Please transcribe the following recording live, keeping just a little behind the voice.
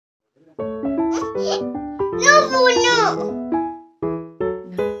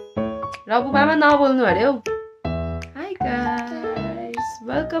रबु मामा नबोल्नु अरे हौ. Hi guys,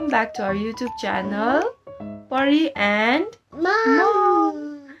 welcome back to our YouTube channel, Pari and Mom.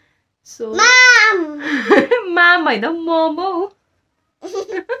 So Mom होइन Momo.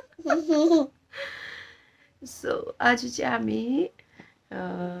 So आज चाहिँ हामी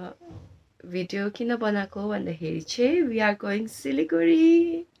भिडियो किन बनाएको भन्दाखेरि चाहिँ we are going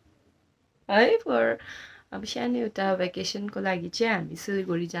सिलिगुडी है for अब सानो एउटा भ्याकेसनको लागि चाहिँ हामी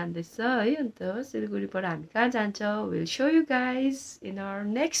सिलिगुडी जाँदैछ है. अन्त सिलिगुडीबाट हामी कहाँ जान्छ will show you guys in our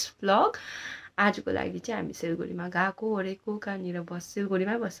next vlog. आजको लागि चाहिँ हामी सिलिगुडीमा गएको ओरेको कहाँनिर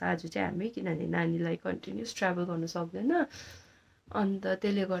सिलिगुडीमै बस्छ आज चाहिँ हामी, किनभने नानीलाई कन्टिन्युस ट्राभल गर्नु सक्दैन. अन्त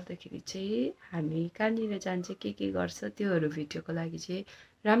त्यसले गर्दाखेरि चाहिँ हामी कहाँनिर जान्छ के गर्छ त्योहरू भिडियोको लागि चाहिँ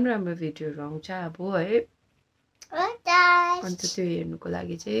राम्रो भिडियोहरू आउँछ अब है. अन्त त्यो हेर्नुको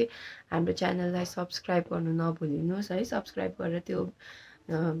लागि चाहिँ हाम्रो च्यानललाई सब्सक्राइब गर्नु नभुलिनुहोस् है. सब्सक्राइब गरेर त्यो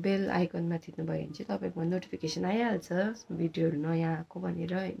बेल आइकनमा थिच्नुभयो भने चाहिँ तपाईँकोमा नोटिफिकेसन आइहाल्छ भिडियोहरू नयाँ आएको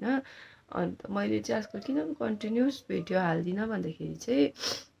भनेर होइन. अन्त मैले चाहिँ आजकल किन कन्टिन्युस भिडियो हाल्दिनँ भन्दाखेरि चाहिँ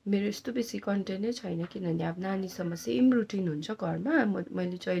मेरो यस्तो बेसी कन्टेन्ट नै छैन, किनभने अब नानीसँग सेम रुटिन हुन्छ घरमा.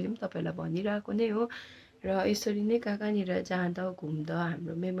 मैले जहिले पनि तपाईँलाई भनिरहेको नै हो र यसरी नै कहाँनिर जाँदा घुम्दा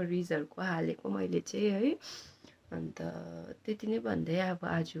हाम्रो मेमोरिजहरूको हालेको मैले चाहिँ है. अन्त त्यति नै भन्दै अब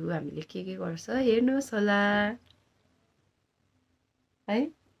आज हामीले के गर्छ हेर्नुहोस् होला है.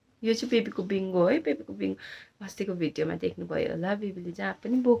 यो चाहिँ बेबीको बिङ्गो है. बेबीको बिङ्गो अस्तिको भिडियोमा देख्नुभयो होला. बेबीले जहाँ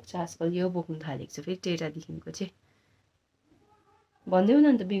पनि बोक्छ आजकल यो बोक्नु थालेको छ फेरि टेरादेखिको चाहिँ. भन्देऊ न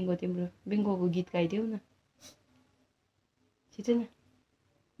अन्त बिङ्गो तिम्रो बिङ्गोको गीत गाइदेऊ न छिटो न.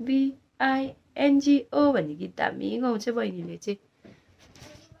 BINGO भन्ने गीत दामी गाउँछ बहिनीले चाहिँ.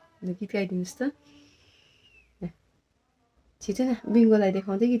 गीत गाइदिनुहोस् त छिटो न. बिङ्गोलाई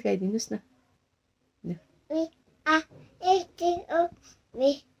देखाउँदै गीत गाइदिनुहोस् न.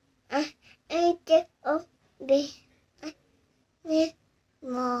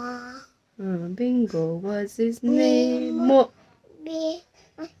 Bingo was his name.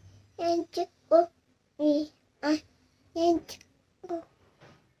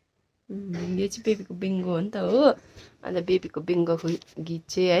 यो चाहिँ बेबीको बिङ्गो हो नि त हो. अन्त बेबीको बिङ्गोको गीत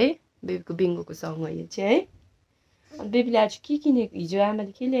चाहिँ है, बेबीको बिङ्गोको सङ हो यो चाहिँ है. अनि बेबीले आज के किनेको, हिजो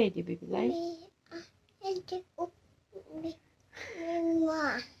आमाले के ल्याइदियो बेबीलाई?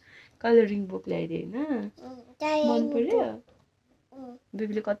 कलरिङ बुक ल्याइदियो होइन. मन पर्यो.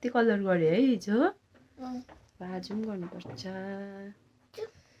 बेबीले कति कलर गर्यो है हिजो. आज पनि गर्नुपर्छ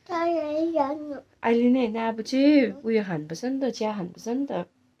अहिले नै होइन. अब चाहिँ उयो खानुपर्छ नि त, चिया खानुपर्छ नि त.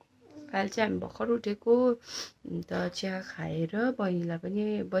 अहिले चाहिँ हामी भर्खर उठेको. अन्त चिया खाएर बहिनीलाई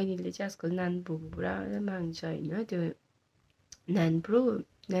पनि, बहिनीले चाहिँ आजकल नानप्रो पुरा माग्छ होइन. त्यो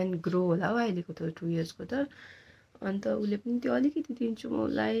नानग्रो होला हौ अहिलेको त 2 इयर्सको त. अन्त उसले पनि त्यो अलिकति दिन्छु म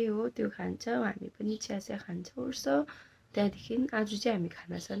उसलाई हो, त्यो खान्छ. हामी पनि चिया खान्छ उर्छ. त्यहाँदेखि आज चाहिँ हामी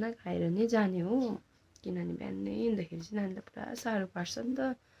खानासाना खाएर नै जाने हो, किनभने बिहानै हिँड्दाखेरि चाहिँ नानीलाई पुरा साह्रो पार्छ नि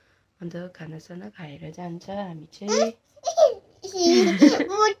त. अन्त खानासाना खाएर जान्छ हामी चाहिँ.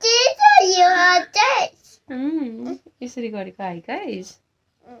 यसरी गरेको है गाइस.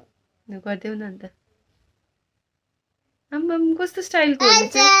 गरिदेऊ न अन्त. आम्मा कस्तो स्टाइलको हो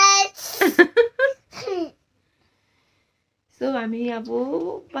चाहिँ. सो हामी अब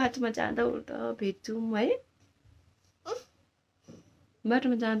बाटोमा जाँदा उड्दा भेट्छौँ है.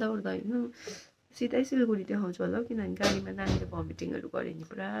 बाटोमा जाँदा उड्दा होइन सिधै सिलगढी देखाउँछु होला, किनभने गाडीमा नानीले भमिटिङहरू गऱ्यो भने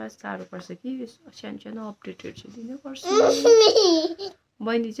पुरा साह्रो पर्छ कि. सानो अपडेटहरू चाहिँ दिनुपर्छ.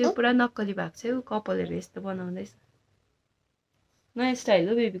 बहिनी चाहिँ पुरा नक्कली भएको छ हौ. कपालहरू यस्तो बनाउँदैछ. नयाँ स्टाइल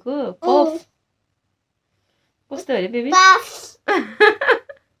हो बेबीको. पफ कस्तो अरे बेबी?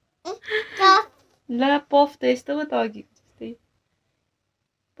 ल पफ त यस्तो हो त अघिको जस्तै.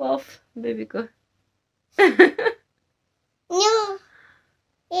 पफ बेबीको.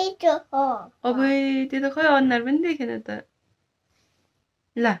 अब त्यो त खै अनुहार पनि देखेन त.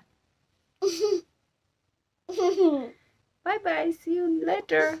 ल by by, C you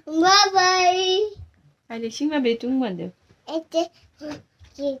letter. By by. अहिले एकछिनमा भेटौँ भन्दै.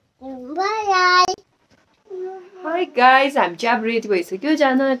 हाई गाइज, हामी चाहिँ अब रेडी भइसक्यो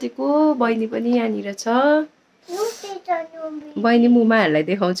जान आँटेको. बहिनी पनि यहाँनिर छ. बहिनी मुमाहरूलाई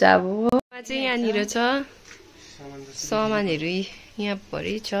देखाउँछ अब. चाहिँ यहाँनिर छ सामानहरू यहाँ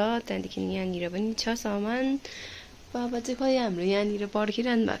भरि छ. त्यहाँदेखि यहाँनिर पनि छ सामान. बाबा चाहिँ खै हाम्रो यहाँनिर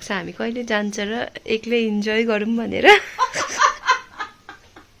पर्खिरहनु भएको छ हामी कहिले जान्छ र एक्लै इन्जोय गरौँ भनेर.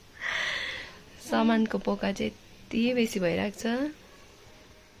 सामानको पोका चाहिँ यति बेसी भइरहेको छ.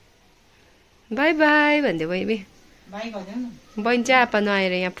 बाई बाई भन्दै बेबी. बहिनी चाहिँ आपा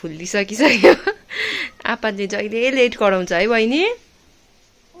नआएर यहाँ फुल्लिसकिसक्यो आपाले जहिले लेट गराउँछ है बहिनी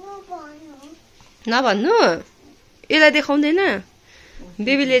नभन्नु यसलाई देखाउँदैन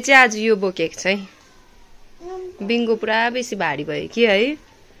बेबीले चाहिँ आज यो बोकेको छ है बिङ्गो पुरा बेसी भारी भयो कि है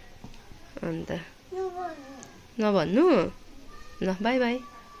अन्त नभन्नु ल बाई बाई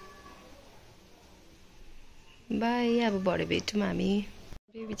बाई अब भरे भेटौँ हामी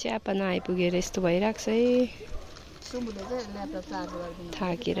बेबी चाहिँ आपा नआइपुगेर यस्तो भइरहेको छ है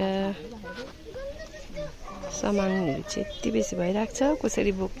थाकेर सामानहरू चाहिँ यति बेसी भइरहेको छ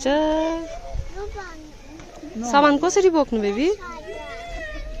कसरी बोक्छ सामान कसरी बोक्नु बेबी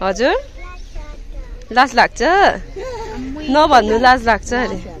हजुर लाज लाग्छ नभन्नु लाज लाग्छ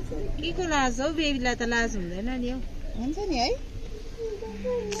अरे केको लाज हो बेबीलाई त लाज हुँदैन नि हौ हुन्छ नि है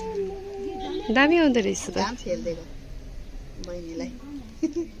दामी आउँदो रहेछ त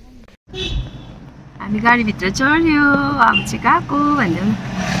हामी गाडीभित्र चढ्यो अब चाहिँ गएको भन्दै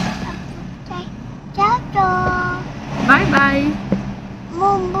बाई बाई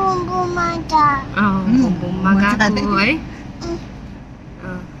बुममा गएको है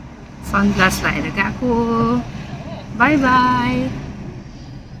सनग्लास लगाएर गएको बाई बाई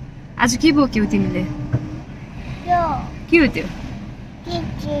आज के बोक्यौ तिमीले के हो त्यो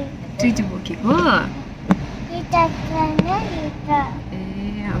ट्रिटी बोकेको ए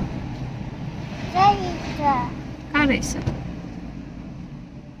कहाँ रहेछ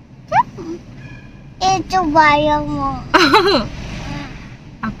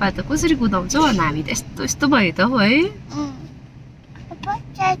आप्पा त कसरी कुदाउँछ भन्दा हामी त यस्तो यस्तो भयो त हो है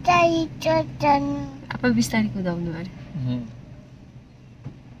आप्पा बिस्तारै कुदाउनु अरे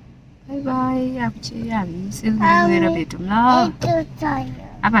बाई बाई अब चाहिँ हामी सिलगढी गएर भेटौँ ल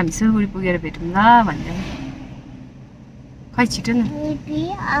अब हामी सिलगढी पुगेर भेटौँ ल भन्दै खै छिटो न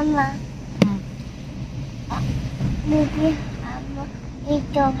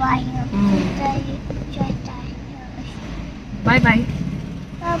बाई बाई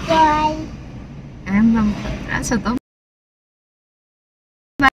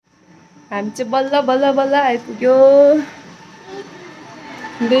हामी चाहिँ बल्ल बल्ल बल्ल आइपुग्यो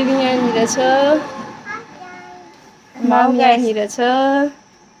बेबी यहाँनिर छ माम यहाँनिर छ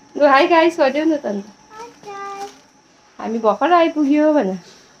लु हाई गाइस गरिदेऊ न त अन्त हामी भर्खर आइपुग्यो भने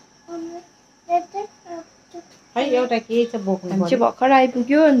है एउटा के चाहिँ बोक्नु हामी चाहिँ भर्खर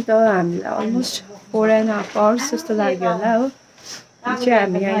आइपुग्यो अन्त हामीलाई अलमोस्ट 4.5 आवर्स जस्तो लाग्यो होला हो चाहिँ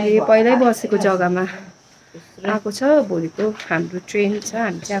हामी अहिले पहिल्यै बसेको जग्गामा आएको छ भोलिको हाम्रो ट्रेन छ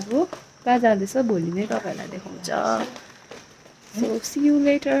हामी चाहिँ अब कहाँ जाँदैछ भोलि नै तपाईँहरूलाई देखाउँछ सो सी यु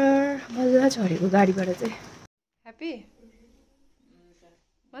लेटर मजा झरेको गाडीबाट चाहिँ ह्याप्पी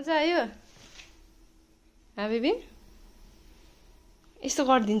मजा आयो हाँ बेबी यस्तो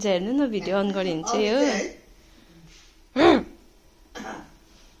गरिदिन्छ हेर्नु न भिडियो अन गऱ्यो भने चाहिँ हो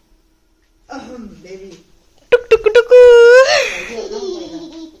टुक टुक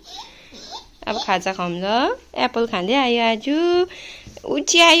अब खाजा खाऊँ ल एप्पल खाँदै आयो आज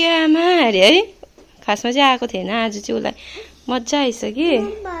उची आयो आमा अरे है खासमा चाहिँ आएको थिएन आज चाहिँ उसलाई मजा आइस कि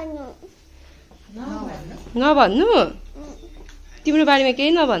नभन्नु तिम्रो बारेमा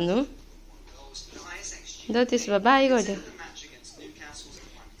केही नभन्नु ल त्यसो भए बाई गरिदेऊ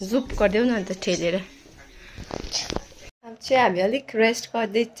जुप गरिदेऊ न अन्त ठेलेर अब चाहिँ हामी अलिक रेस्ट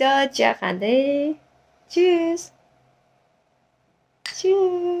गर्दैछ चिया खाँदै चियर्स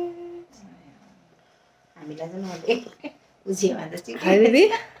चियर्स हामीलाई चाहिँ बुझ्यो भने त हाय बेबी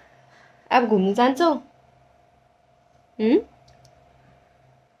अब घुम्नु जान्छौ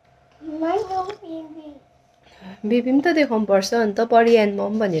बेबी पनि त देखाउनु पर्छ अन्त परी एन्ड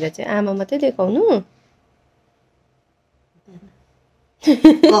मम भनेर चाहिँ आमा मात्रै देखाउनु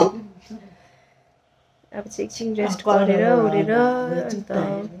अब चाहिँ एकछिन रेस्ट गरेर ओरेर अन्त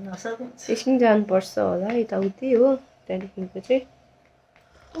एकछिन जानुपर्छ होला यताउति हो त्यहाँदेखिको चाहिँ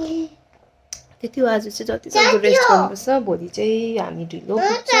त्यति हो आज चाहिँ जति सक्दो रेस्ट गर्नुपर्छ भोलि चाहिँ हामी ढिलो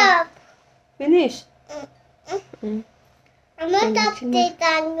पुग्छौँ फिनिस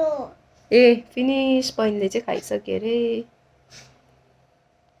ए फिनिस बहिनीले चाहिँ खाइसक्यो अरे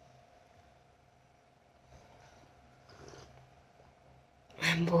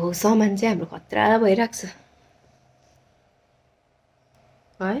हाम्रो सामान चाहिँ हाम्रो खतरा भइरहेको छ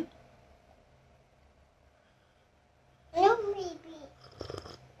है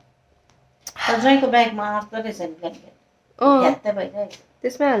अजयको ब्यागमा आर्ट रहेछ नि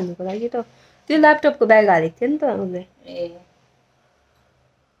त्यसमै हाल्नुको लागि त त्यो ल्यापटपको ब्याग हालेको थियो नि त उसले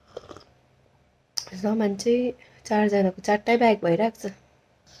सामान चाहिँ 4 जनाको 4टै ब्याग भइरहेको छ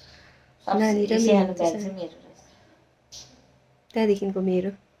नानी र मेरो त्यहाँदेखिको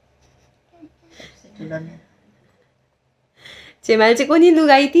मेरो सेमाले चाहिँ कुनै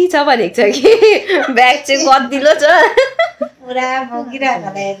लुगाई ती छ भनेको छ कि ब्याग चाहिँ गद्दिलो छ पुरा बोकिरहेको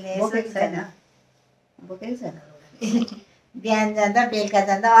बोकेको छैन बोकेको छैन बिहान जाँदा बेलुका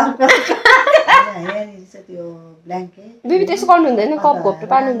जाँदा अर्को यहाँनिर छ त्यो ब्ल्याङ्केट बेबी त्यसो गर्नु हुँदैन कप घोप्टो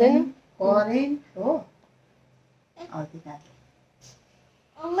पार्नु हुँदैन करेन्ट हो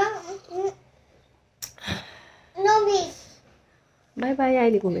बाई बाई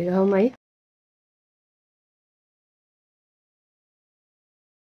अहिले घुमेर आउँ है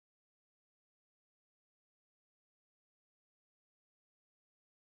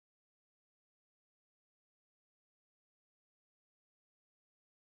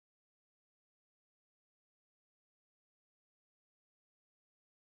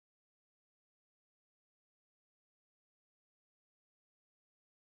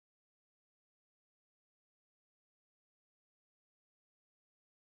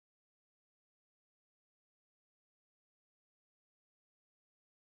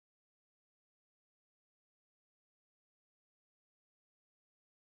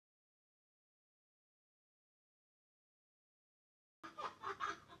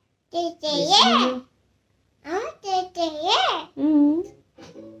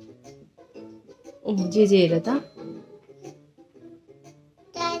जे हेर त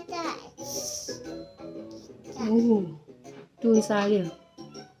tool साड्यो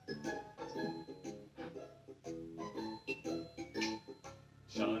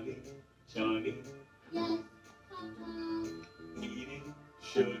Johnny, eating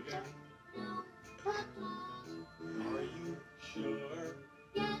sugar. Are you sure?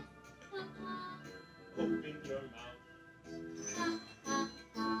 Open your mouth.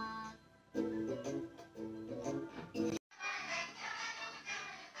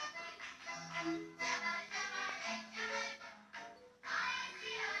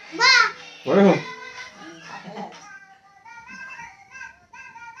 Wow.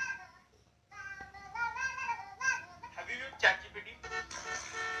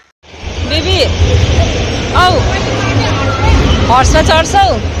 Baby औ हर्समा चढ्छौ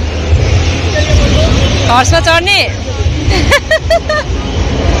हर्समा चढ्ने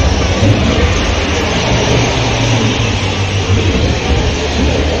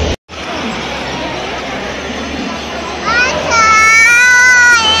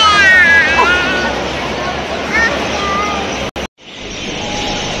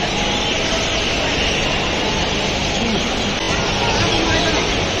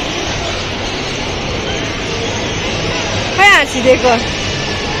हाँसिदिएको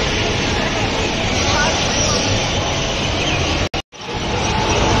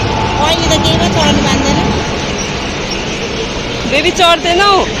अहिले त केहीमा चढ्नु मान्दैन बेबी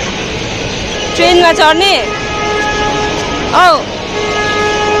चढ्दैनौ ट्रेनमा चढ्ने औ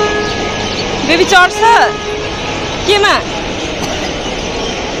बेबी चढ्छ केमा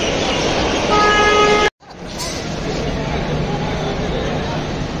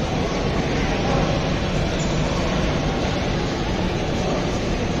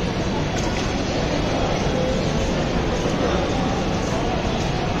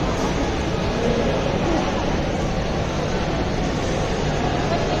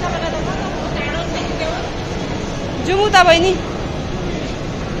जाउँ त बहिनी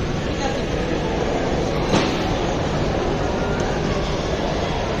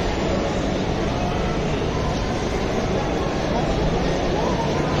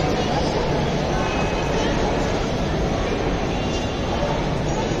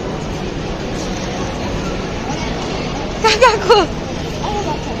काकाको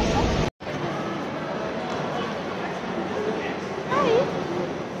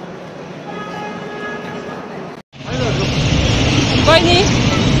बहिनी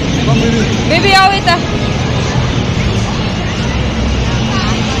बेबी आऊ यता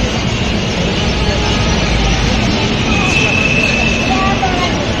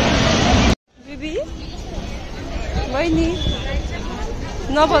बेबी बहिनी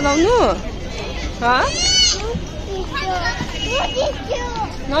नबनाउनु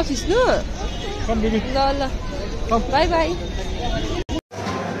नखिच्नु ल ल बाई बाई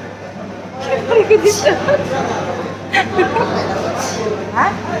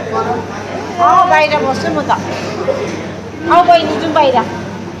बाहिर बस्छु म त आऊ बहिनी जाउँ बाहिर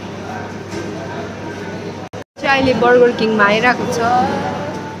अहिले बर्गर किङमा आइरहेको छ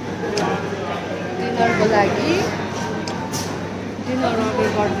डिनरको लागि डिनर अर्डर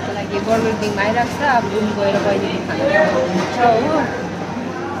गर्नुको लागि बर्गर किङमा आइरहेको छ अब रुम गएर बहिनीले खाना खानुहुन्छ हो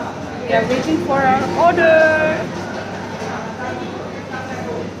We are waiting for our order.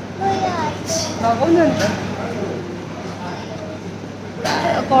 लगाउनु नि त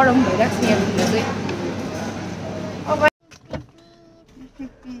गरम भइरहेको छ यहाँ चाहिँ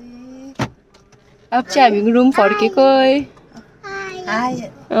अब चाहिँ हामी रुम फर्केको है। आयो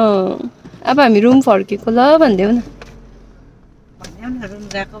अब हामी रुम फर्केको ल भनिदेऊ न। भन्यो नि रुम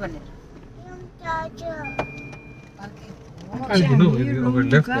गएको भनेर I don't know.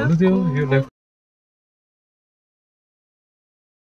 You left.